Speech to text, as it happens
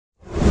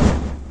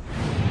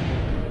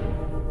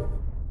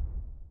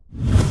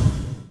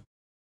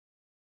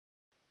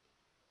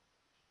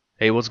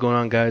Hey, what's going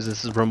on, guys?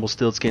 This is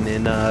Rumblestiltzkin,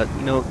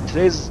 and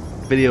today's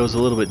video is a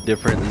little bit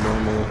different than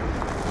normal,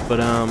 but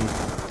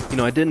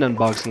I did an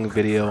unboxing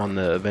video on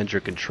the Avenger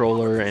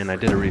controller, and I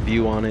did a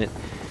review on it,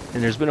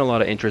 and there's been a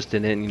lot of interest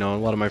in it. And, a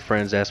lot of my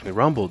friends ask me,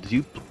 Rumble, did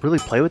you really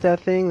play with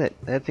that thing?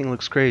 That thing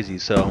looks crazy.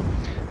 So,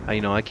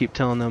 I keep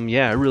telling them,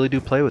 yeah, I really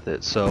do play with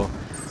it. So,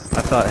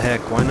 I thought,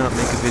 heck, why not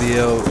make a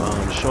video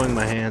showing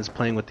my hands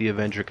playing with the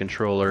Avenger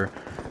controller,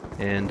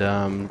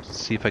 and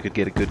see if I could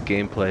get a good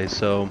gameplay.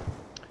 So.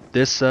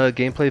 This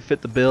gameplay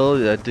fit the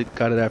bill. I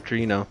got it after,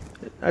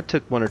 I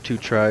took 1 or 2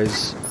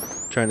 tries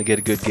trying to get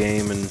a good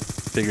game and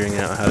figuring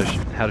out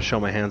how to show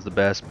my hands the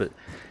best. But,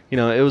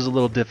 it was a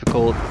little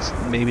difficult. It's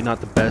maybe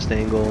not the best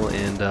angle,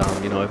 and,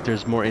 if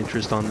there's more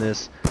interest on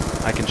this,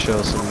 I can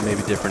show some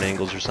maybe different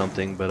angles or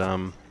something. But,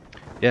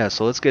 yeah,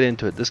 so let's get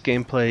into it. This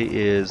gameplay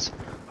is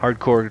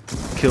hardcore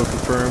kill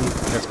confirmed.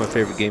 That's my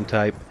favorite game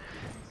type.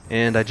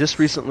 And I just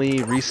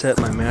recently reset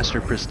my Master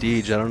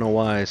Prestige. I don't know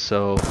why,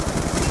 so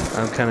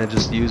I'm kind of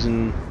just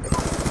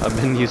I've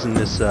been using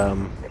this, I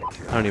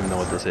don't even know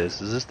what this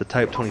is. Is this the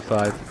Type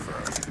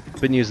 25?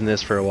 Been using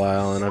this for a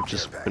while, and I've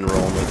just been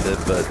rolling with it.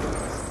 But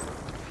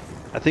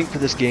I think for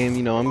this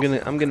game, I'm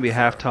gonna be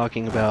half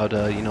talking about,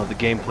 the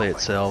gameplay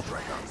itself,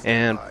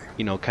 and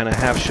kind of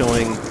half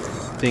showing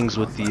things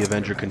with the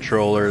Avenger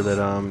controller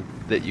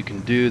that you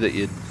can do that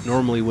you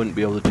normally wouldn't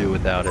be able to do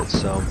without it.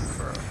 So.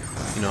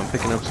 I'm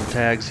picking up some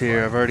tags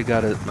here. I've already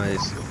got my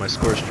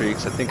score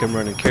streaks. I think I'm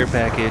running Care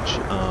Package.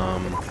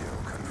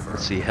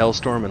 Let's see,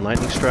 Hellstorm and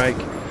Lightning Strike.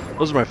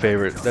 Those are my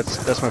favorite.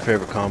 That's my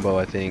favorite combo,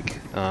 I think.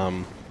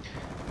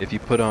 If you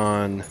put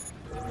on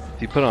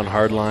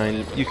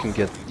Hardline, you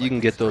can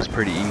get those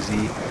pretty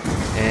easy.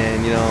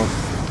 And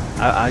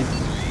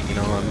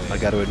I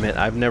got to admit,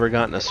 I've never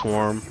gotten a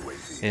swarm,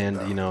 and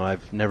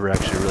I've never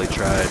actually really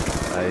tried.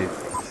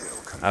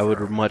 I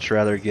would much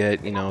rather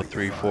get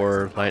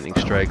 3-4 lightning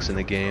strikes in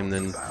a game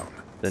than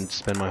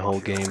spend my whole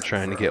game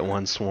trying to get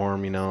one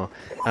swarm. I don't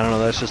know,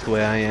 that's just the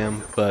way I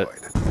am. But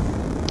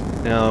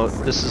now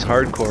this is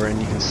hardcore, and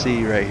you can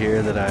see right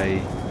here that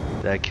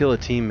I kill a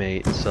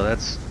teammate, so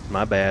that's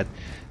my bad.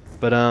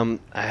 But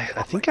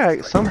I think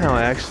I somehow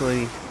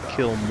actually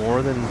kill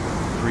more than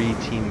 3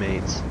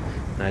 teammates,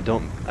 and I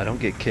don't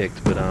get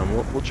kicked. But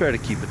we'll try to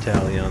keep a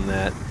tally on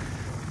that.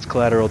 It's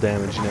collateral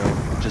damage,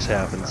 it just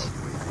happens.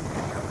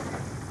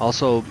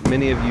 Also,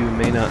 many of you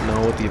may not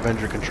know what the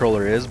Avenger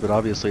controller is, but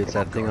obviously it's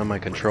that thing on my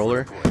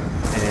controller.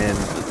 And,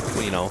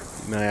 you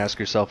may ask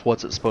yourself,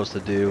 what's it supposed to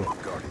do?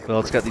 Well,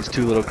 it's got these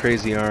 2 little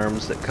crazy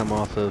arms that come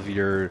off of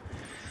your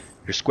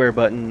square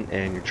button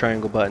and your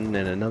triangle button,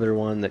 and another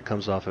one that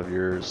comes off of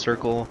your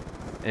circle.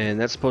 And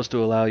that's supposed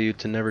to allow you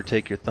to never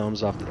take your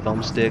thumbs off the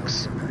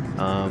thumbsticks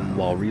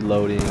while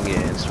reloading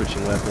and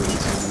switching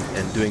weapons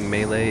and doing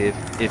melee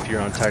if you're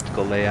on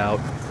tactical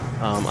layout.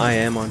 I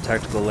am on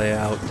tactical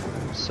layout.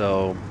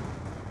 So,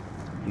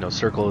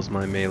 circle is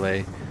my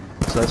melee,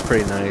 so that's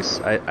pretty nice.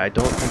 I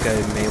don't think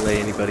I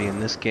melee anybody in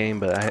this game,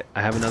 but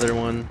I have another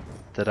one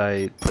that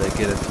I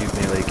get a few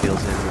melee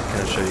kills in to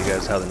kind of show you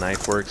guys how the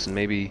knife works, and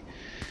maybe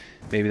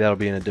that'll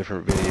be in a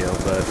different video.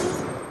 But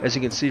as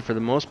you can see, for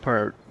the most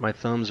part, my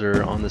thumbs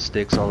are on the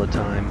sticks all the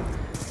time,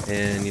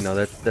 and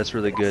that's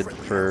really good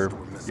for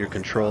your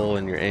control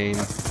and your aim.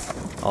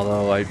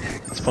 Although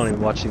it's funny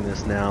watching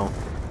this now.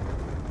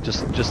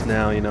 Just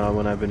now,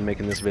 when I've been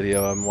making this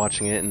video, I'm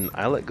watching it, and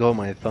I let go of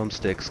my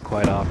thumbsticks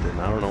quite often.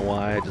 I don't know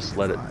why, I just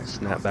let it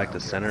snap back to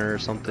center or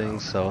something,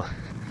 so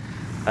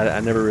I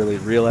never really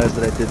realized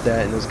that I did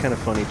that, and it was kind of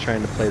funny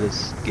trying to play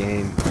this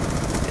game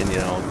and,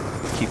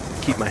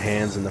 keep my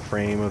hands in the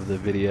frame of the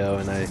video,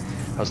 and I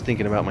was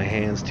thinking about my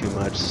hands too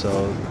much,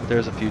 so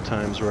there's a few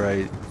times where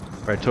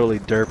I totally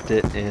derped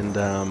it and,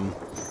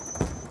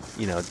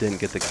 didn't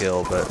get the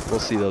kill, but we'll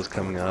see those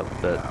coming up.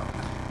 But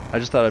I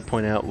just thought I'd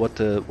point out what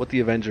the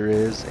Avenger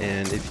is,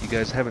 and if you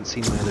guys haven't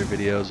seen my other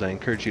videos, I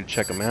encourage you to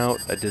check them out.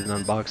 I did an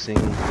unboxing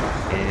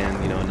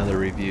and another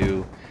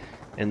review,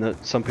 and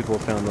some people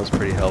found those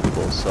pretty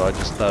helpful, so I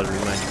just thought I'd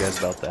remind you guys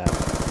about that.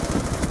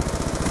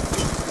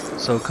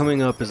 So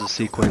coming up is a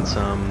sequence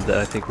that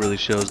I think really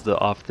shows the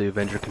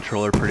Avenger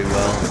controller pretty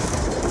well.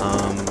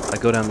 I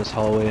go down this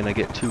hallway and I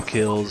get 2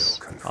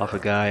 kills off a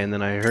guy, and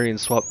then I hurry and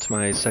swap to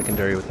my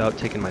secondary without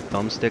taking my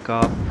thumbstick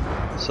off.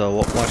 So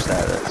watch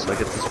that. So I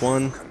get this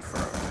 1,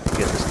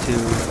 get this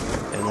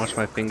 2, and watch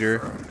my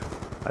finger.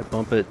 I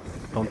bump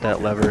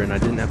that lever, and I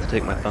didn't have to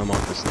take my thumb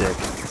off the stick.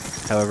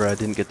 However, I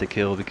didn't get the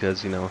kill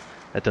because,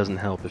 that doesn't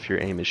help if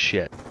your aim is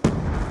shit.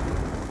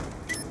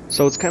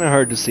 So it's kind of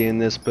hard to see in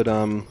this, but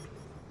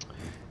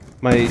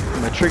my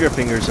trigger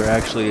fingers are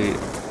actually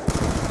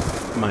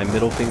my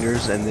middle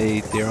fingers, and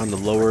they're on the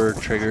lower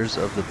triggers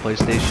of the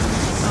PlayStation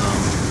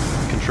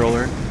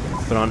controller.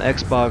 But on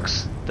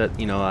Xbox,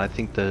 I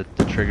think the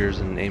triggers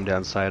and aim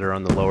down sight are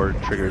on the lower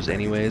triggers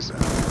anyways.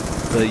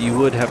 But you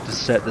would have to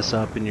set this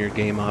up in your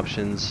game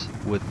options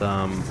with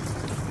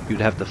you'd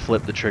have to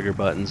flip the trigger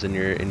buttons in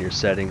your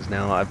settings.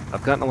 Now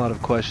I've gotten a lot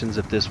of questions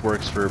if this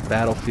works for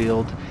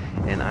Battlefield,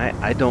 and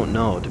I don't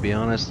know, to be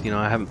honest. You know,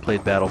 I haven't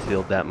played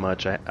Battlefield that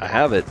much. I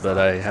have it, but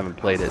I haven't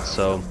played it,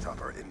 so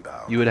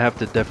you would have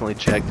to definitely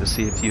check to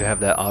see if you have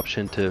that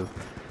option to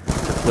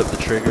flip the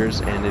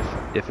triggers, and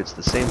if it's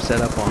the same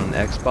setup on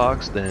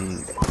Xbox,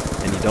 then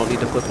and you don't need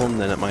to flip them,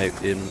 then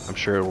I'm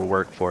sure it will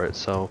work for it.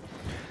 So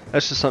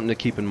that's just something to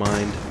keep in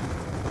mind.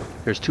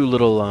 There's two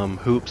little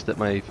hoops that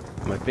my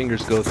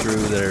fingers go through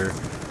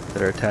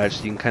that are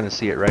attached. You can kind of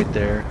see it right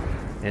there,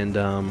 and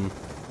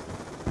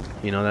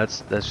you know,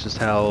 that's just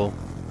how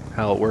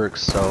it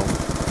works. So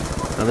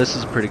now this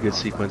is a pretty good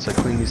sequence. I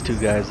cleaned these two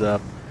guys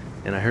up,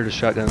 and I heard a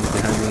shotgun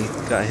behind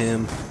me. Got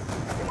him,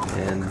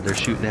 and they're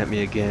shooting at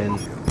me again,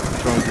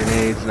 throwing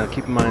grenades. Now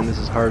keep in mind, this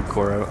is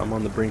hardcore. I'm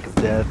on the brink of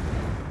death,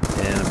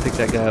 and I picked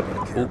that guy up.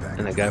 Oop,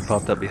 and that guy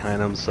popped up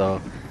behind him. So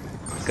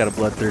got a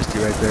bloodthirsty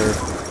right there.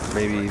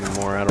 Maybe even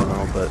more, I don't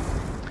know, but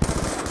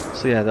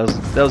so yeah, that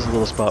was a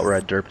little spot where I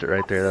derped it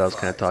right there that I was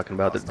kind of talking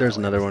about. There's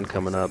another one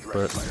coming up,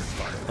 but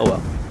oh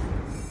well.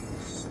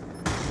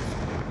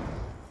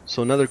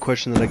 So another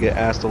question that I get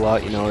asked a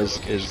lot, you know,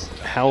 is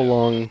how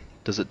long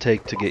does it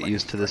take to get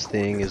used to this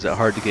thing? Is it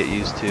hard to get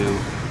used to?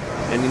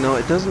 And you know,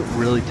 it doesn't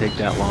really take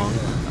that long.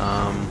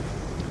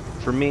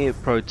 For me,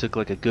 it probably took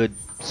like a good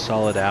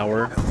solid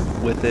hour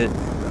with it,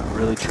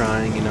 really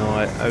trying. You know,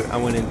 I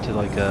went into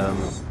like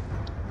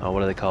what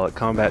do they call it?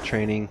 Combat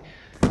training.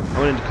 I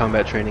went into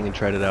combat training and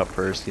tried it out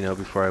first, you know,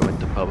 before I went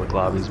to public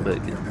lobbies. But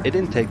it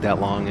didn't take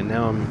that long, and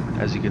now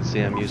as you can see,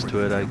 I'm used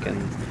to it. I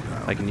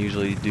can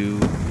usually do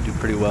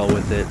pretty well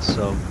with it.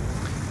 So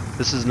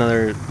this is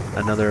another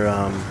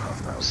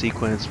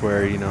sequence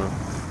where, you know,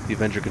 the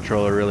Avenger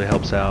controller really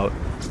helps out.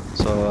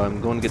 So I'm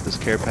going to get this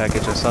care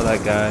package. I saw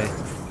that guy.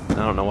 I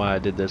don't know why I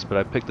did this, but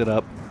I picked it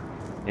up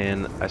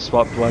and I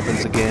swapped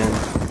weapons again,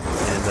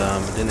 and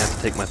I didn't have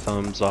to take my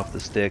thumbs off the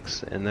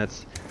sticks. And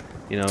that's,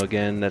 you know,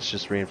 again, that's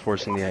just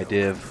reinforcing the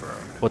idea of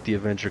what the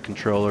Avenger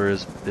controller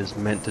is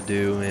meant to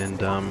do. And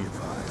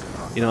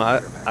you know,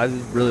 I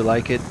really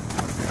like it.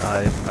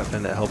 I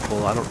find it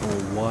helpful. I don't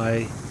know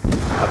why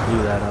I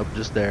blew that up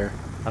just there.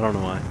 I don't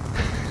know why.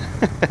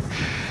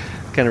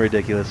 Kind of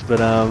ridiculous, but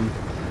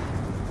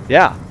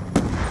yeah.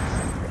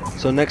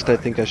 So next, I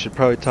think I should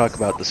probably talk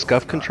about the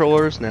SCUF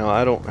controllers. Now,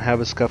 I don't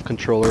have a SCUF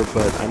controller,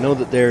 but I know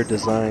that they're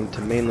designed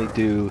to mainly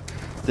do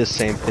this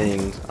same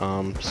thing.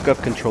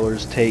 SCUF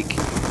controllers take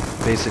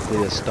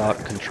basically a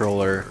stock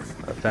controller,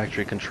 a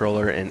factory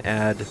controller, and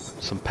add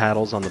some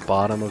paddles on the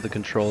bottom of the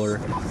controller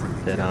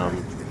that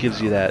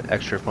gives you that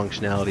extra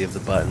functionality of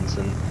the buttons.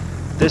 And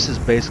this is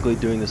basically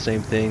doing the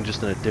same thing,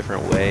 just in a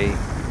different way.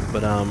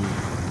 But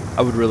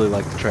I would really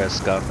like to try a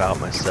SCUF out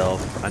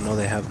myself. I know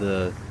they have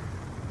the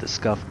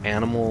SCUF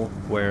Animal,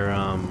 where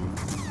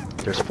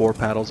there's 4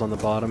 paddles on the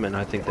bottom, and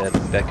I think that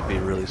could be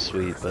really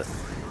sweet. But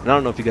and I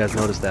don't know if you guys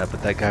noticed that,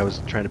 but that guy was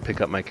trying to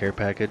pick up my care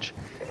package,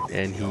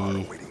 and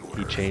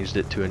he changed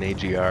it to an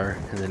AGR,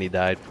 and then he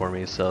died for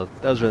me. So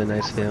that was really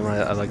nice of him.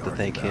 I'd like to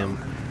thank him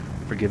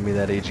for giving me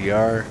that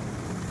AGR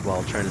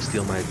while trying to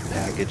steal my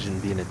package and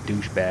being a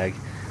douchebag.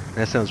 And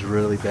that sounds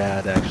really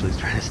bad, actually,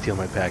 trying to steal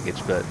my package,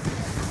 but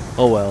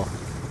oh well.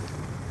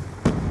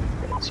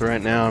 So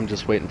right now I'm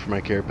just waiting for my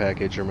care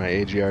package or my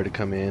AGR to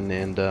come in,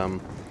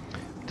 and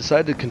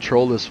decided to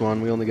control this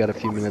one. We only got a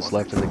few minutes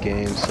left in the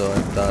game, so I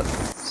thought,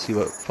 see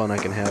what fun I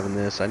can have in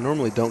this. I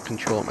normally don't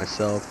control it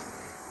myself.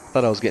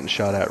 Thought I was getting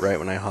shot at right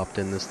when I hopped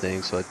in this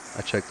thing, so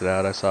I checked it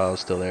out. I saw I was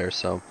still there.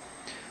 So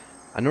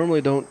I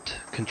normally don't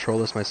control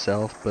this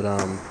myself, but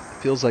it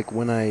feels like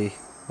when I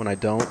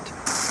don't,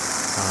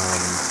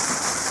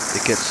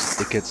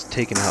 it gets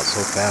taken out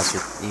so fast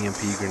with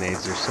EMP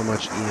grenades. There's so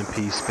much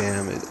EMP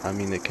spam. I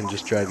mean, it can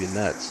just drive you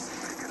nuts.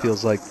 It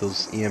feels like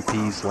those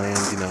EMPs land,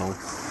 you know,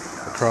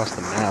 across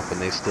the map, and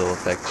they still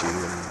affect you.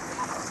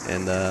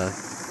 And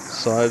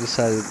so I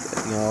decided,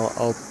 you know,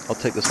 I'll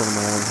take this one in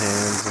my own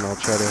hands, and I'll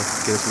try to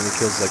get as many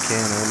kills as I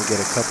can. I only get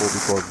a couple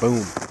before,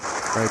 boom,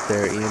 right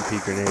there,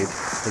 EMP grenade.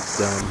 It's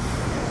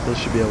done. Those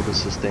should be able to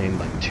sustain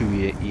like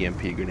 2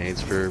 EMP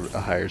grenades for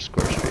a higher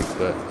score streak,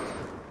 but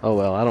oh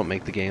well, I don't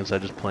make the games, I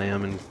just play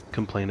them and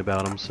complain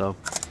about them. So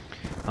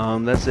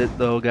that's it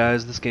though,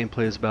 guys. This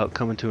gameplay is about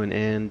coming to an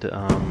end.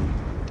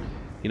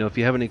 You know, if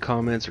you have any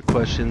comments or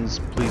questions,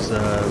 please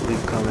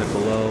leave a comment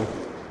below,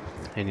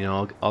 and you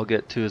know, I'll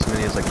get to as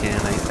many as I can.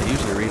 I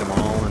usually read them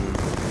all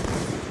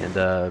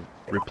and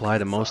reply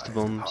to most of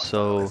them.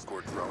 So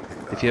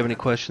if you have any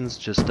questions,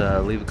 just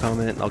leave a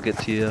comment, I'll get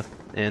to you.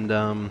 And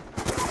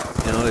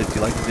you know, if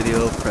you like the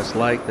video, press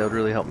like, that would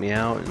really help me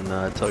out,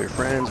 and tell your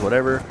friends,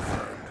 whatever.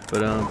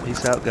 But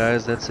peace out,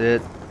 guys. That's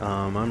it.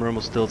 I'm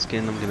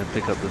Rumblestiltzkin. I'm gonna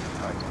pick up the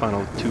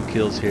final 2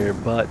 kills here,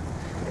 but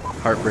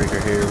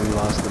heartbreaker here. We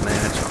lost the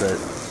match, but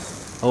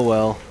oh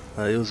well.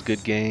 It was a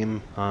good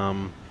game.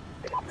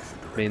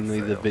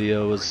 Mainly the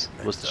video was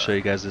to show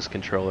you guys this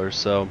controller.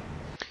 So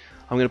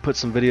I'm gonna put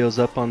some videos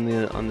up on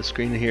the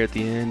screen here at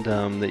the end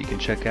that you can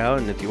check out,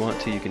 and if you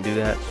want to, you can do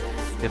that.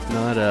 If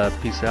not,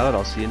 peace out.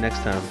 I'll see you next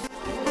time.